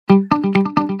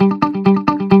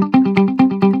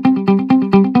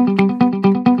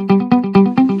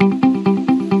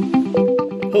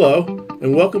Hello,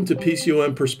 and welcome to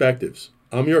PCOM Perspectives.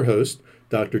 I'm your host,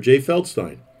 Dr. Jay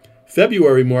Feldstein.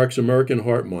 February marks American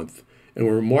Heart Month, and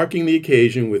we're marking the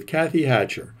occasion with Kathy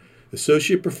Hatcher,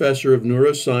 Associate Professor of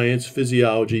Neuroscience,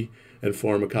 Physiology, and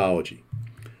Pharmacology.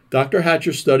 Dr.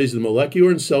 Hatcher studies the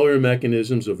molecular and cellular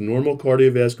mechanisms of normal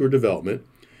cardiovascular development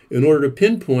in order to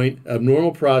pinpoint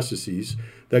abnormal processes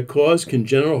that cause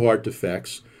congenital heart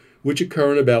defects, which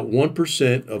occur in about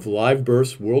 1% of live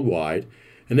births worldwide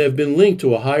and have been linked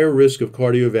to a higher risk of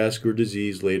cardiovascular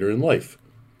disease later in life.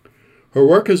 Her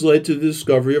work has led to the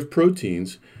discovery of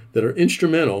proteins that are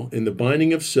instrumental in the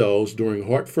binding of cells during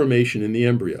heart formation in the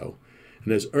embryo,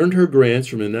 and has earned her grants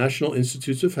from the National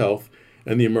Institutes of Health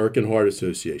and the American Heart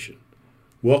Association.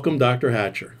 Welcome, Dr.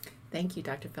 Hatcher. Thank you,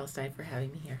 Dr. Feldstein, for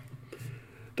having me here.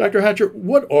 Dr. Hatcher,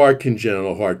 what are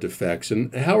congenital heart defects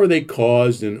and how are they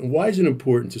caused and why is it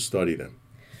important to study them?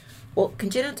 Well,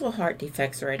 congenital heart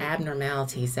defects are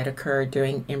abnormalities that occur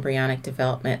during embryonic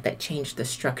development that change the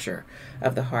structure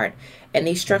of the heart. And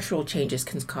these structural changes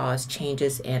can cause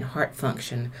changes in heart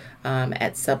function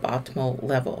at suboptimal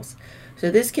levels. So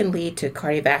this can lead to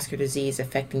cardiovascular disease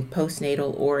affecting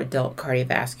postnatal or adult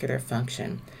cardiovascular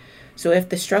function. So if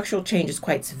the structural change is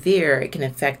quite severe, it can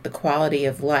affect the quality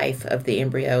of life of the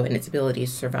embryo and its ability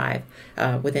to survive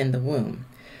within the womb.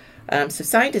 So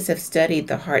scientists have studied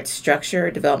the heart's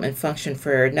structure, development, function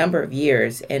for a number of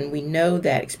years, and we know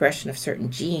that expression of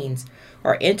certain genes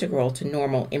are integral to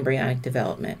normal embryonic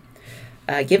development.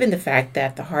 Given the fact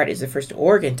that the heart is the first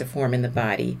organ to form in the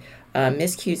body,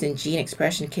 miscues in gene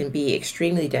expression can be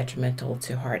extremely detrimental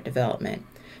to heart development.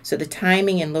 So the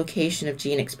timing and location of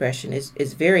gene expression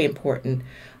is very important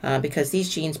because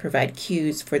these genes provide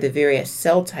cues for the various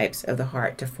cell types of the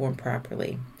heart to form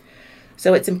properly.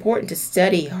 So it's important to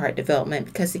study heart development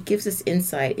because it gives us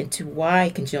insight into why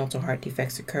congenital heart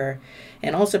defects occur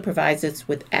and also provides us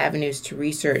with avenues to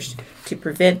research to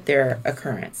prevent their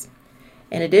occurrence.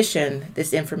 In addition,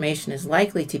 this information is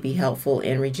likely to be helpful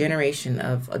in regeneration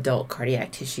of adult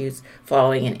cardiac tissues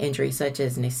following an injury such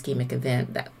as an ischemic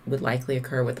event that would likely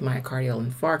occur with myocardial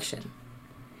infarction.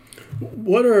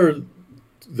 What are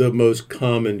the most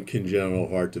common congenital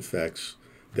heart defects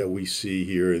that we see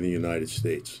here in the United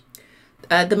States?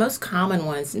 The most common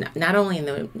ones, not only in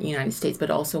the United States but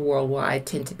also worldwide,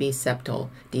 tend to be septal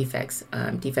defects,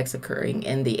 defects occurring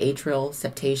in the atrial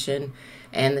septation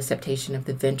and the septation of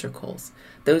the ventricles.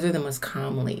 Those are the most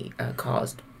commonly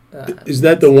caused. Is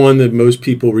that the one that most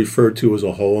people refer to as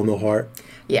a hole in the heart?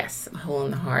 Yes, a hole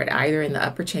in the heart, either in the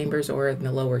upper chambers or in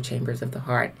the lower chambers of the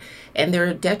heart. And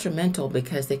they're detrimental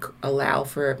because they allow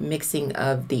for mixing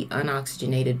of the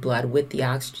unoxygenated blood with the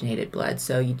oxygenated blood.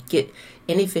 So you get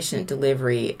inefficient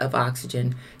delivery of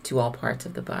oxygen to all parts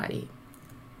of the body.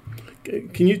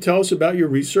 Can you tell us about your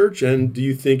research, and do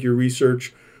you think your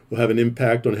research will have an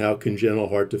impact on how congenital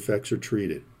heart defects are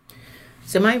treated?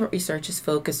 So my research is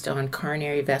focused on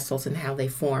coronary vessels and how they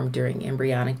form during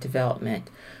embryonic development.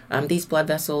 These blood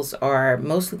vessels are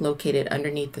mostly located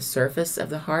underneath the surface of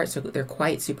the heart, so they're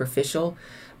quite superficial,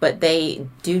 but they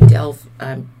do delve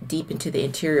deep into the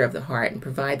interior of the heart and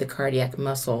provide the cardiac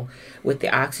muscle with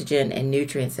the oxygen and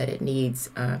nutrients that it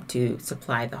needs to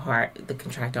supply the heart, the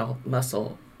contractile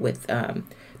muscle, with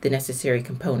the necessary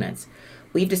components.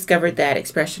 We've discovered that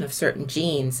expression of certain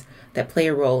genes that play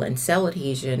a role in cell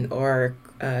adhesion are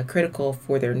critical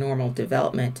for their normal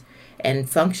development and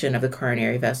function of the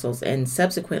coronary vessels and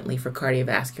subsequently for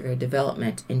cardiovascular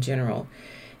development in general.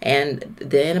 And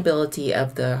the inability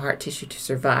of the heart tissue to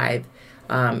survive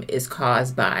is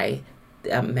caused by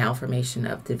malformation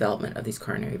of development of these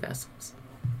coronary vessels.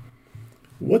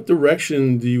 What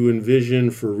direction do you envision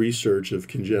for research of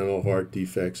congenital heart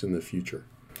defects in the future?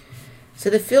 So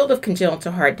the field of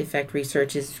congenital heart defect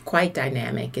research is quite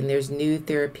dynamic, and there's new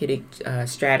therapeutic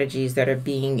strategies that are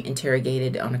being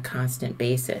interrogated on a constant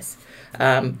basis.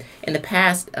 In the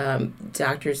past,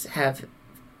 doctors have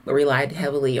relied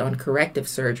heavily on corrective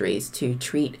surgeries to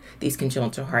treat these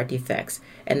congenital heart defects,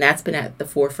 and that's been at the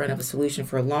forefront of a solution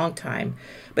for a long time.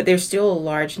 But there's still a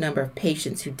large number of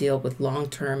patients who deal with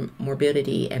long-term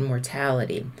morbidity and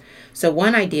mortality. So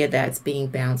one idea that's being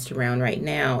bounced around right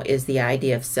now is the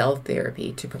idea of cell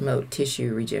therapy to promote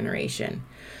tissue regeneration.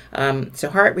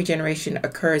 So heart regeneration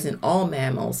occurs in all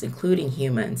mammals, including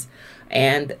humans,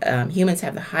 and humans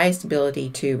have the highest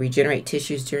ability to regenerate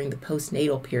tissues during the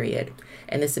postnatal period,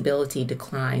 and this ability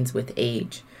declines with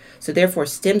age. So therefore,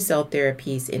 stem cell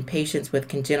therapies in patients with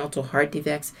congenital heart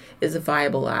defects is a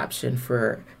viable option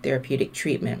for therapeutic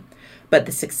treatment. But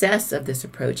the success of this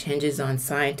approach hinges on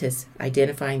scientists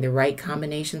identifying the right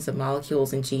combinations of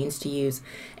molecules and genes to use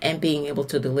and being able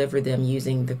to deliver them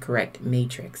using the correct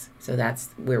matrix. So that's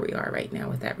where we are right now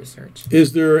with that research.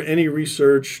 Is there any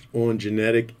research on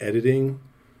genetic editing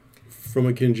from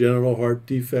a congenital heart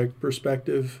defect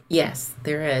perspective? Yes,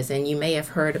 there is. And you may have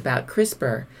heard about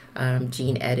CRISPR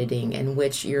gene editing, in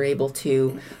which you're able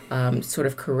to sort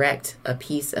of correct a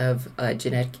piece of a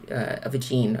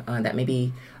gene that may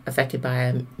be affected by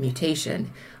a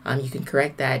mutation. You can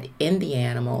correct that in the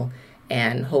animal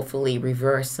and hopefully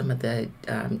reverse some of the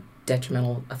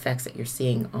detrimental effects that you're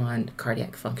seeing on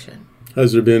cardiac function.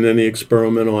 Has there been any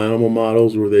experimental animal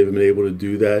models where they've been able to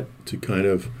do that to kind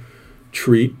of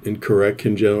treat and correct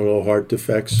congenital heart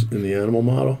defects in the animal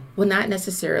model? Well, not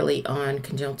necessarily on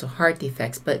congenital heart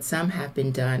defects, but some have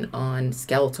been done on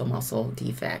skeletal muscle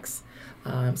defects.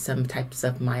 Some types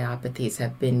of myopathies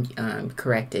have been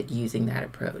corrected using that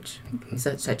approach,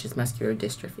 such as muscular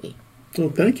dystrophy. Well,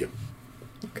 thank you.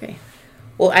 Okay.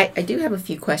 Well, I do have a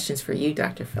few questions for you,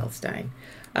 Dr. Feldstein.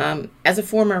 As a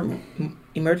former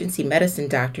emergency medicine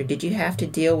doctor, did you have to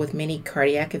deal with many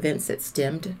cardiac events that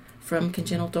stemmed from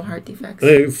congenital heart defects?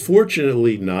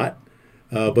 Fortunately not,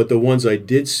 but the ones I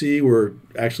did see were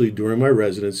actually during my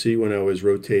residency when I was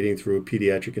rotating through a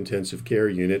pediatric intensive care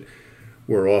unit,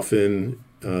 where often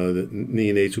the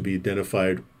neonates would be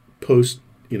identified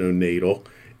post-natal,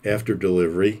 after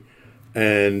delivery.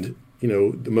 And,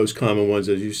 the most common ones,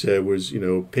 as you said, was,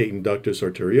 patent ductus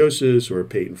arteriosus or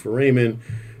patent foramen,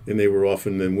 and they were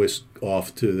often then whisked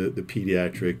off to the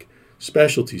pediatric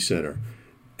specialty center.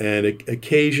 And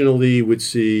occasionally would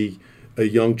see a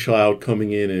young child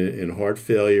coming in heart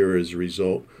failure as a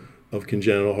result of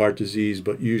congenital heart disease,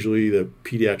 but usually the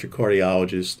pediatric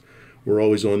cardiologists were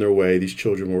always on their way. These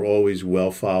children were always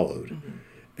well followed.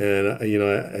 Mm-hmm. And,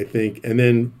 I think, and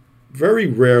then very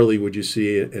rarely would you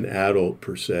see an adult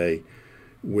per se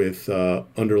with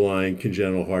underlying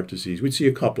congenital heart disease. We'd see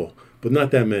a couple, but not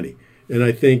that many. And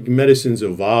I think medicine's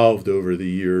evolved over the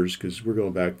years, because we're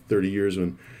going back 30 years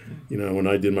when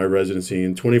I did my residency,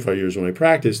 and 25 years when I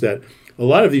practiced, that a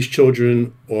lot of these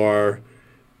children are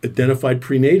identified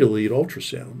prenatally at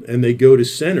ultrasound, and they go to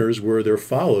centers where they're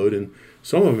followed, and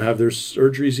some of them have their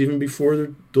surgeries even before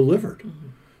they're delivered. Mm-hmm.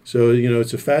 So,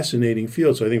 it's a fascinating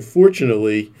field. So I think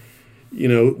fortunately,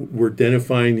 we're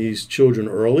identifying these children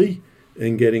early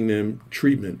and getting them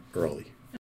treatment early.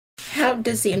 How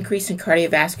does the increase in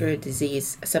cardiovascular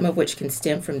disease, some of which can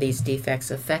stem from these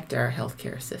defects, affect our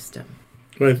healthcare system?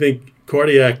 Well, I think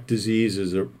cardiac disease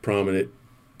is a prominent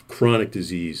chronic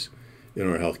disease in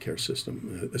our healthcare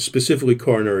system, specifically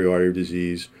coronary artery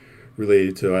disease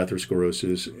related to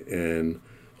atherosclerosis and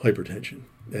hypertension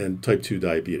and type 2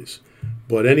 diabetes.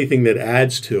 But anything that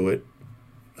adds to it,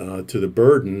 to the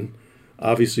burden,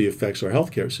 obviously affects our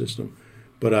healthcare system.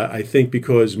 But I think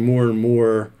because more and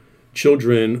more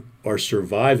children are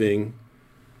surviving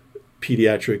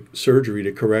pediatric surgery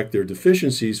to correct their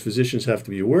deficiencies, physicians have to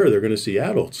be aware they're going to see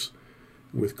adults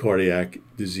with cardiac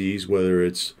disease, whether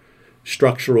it's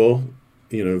structural,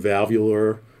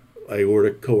 valvular,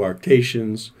 aortic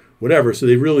coarctations, whatever. So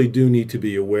they really do need to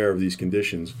be aware of these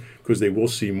conditions, because they will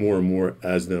see more and more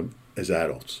as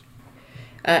adults.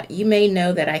 You may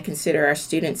know that I consider our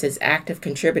students as active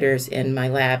contributors in my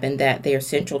lab and that they are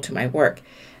central to my work.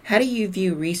 How do you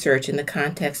view research in the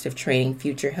context of training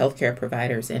future healthcare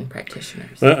providers and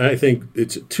practitioners? I think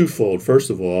it's twofold.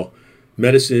 First of all,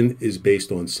 medicine is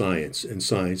based on science, and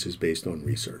science is based on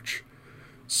research.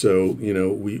 So,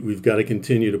 we've got to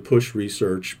continue to push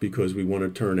research, because we want to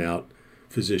turn out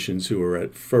physicians who are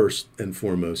at first and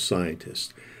foremost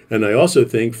scientists. And I also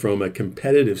think from a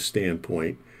competitive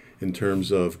standpoint, in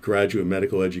terms of graduate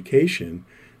medical education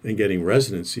and getting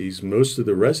residencies, most of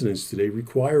the residents today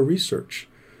require research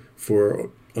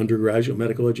for undergraduate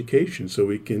medical education. So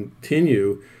we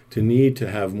continue to need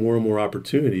to have more and more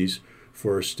opportunities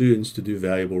for our students to do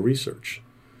valuable research,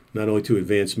 not only to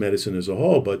advance medicine as a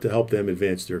whole, but to help them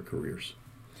advance their careers.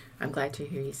 I'm glad to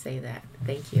hear you say that.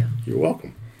 Thank you. You're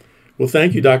welcome. Well,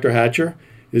 thank you, Dr. Hatcher.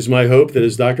 It is my hope that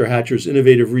as Dr. Hatcher's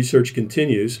innovative research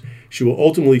continues, she will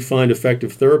ultimately find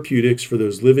effective therapeutics for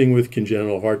those living with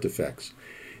congenital heart defects.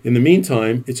 In the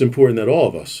meantime, it's important that all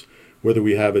of us, whether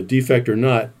we have a defect or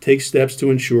not, take steps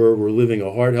to ensure we're living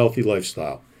a heart-healthy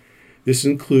lifestyle. This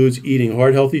includes eating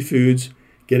heart-healthy foods,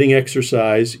 getting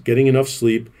exercise, getting enough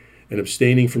sleep, and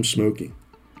abstaining from smoking.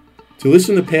 To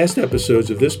listen to past episodes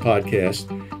of this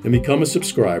podcast and become a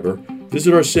subscriber,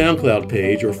 visit our SoundCloud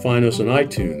page or find us on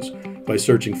iTunes by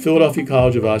searching Philadelphia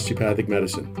College of Osteopathic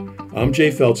Medicine. I'm Jay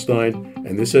Feldstein,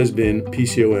 and this has been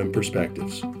PCOM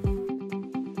Perspectives.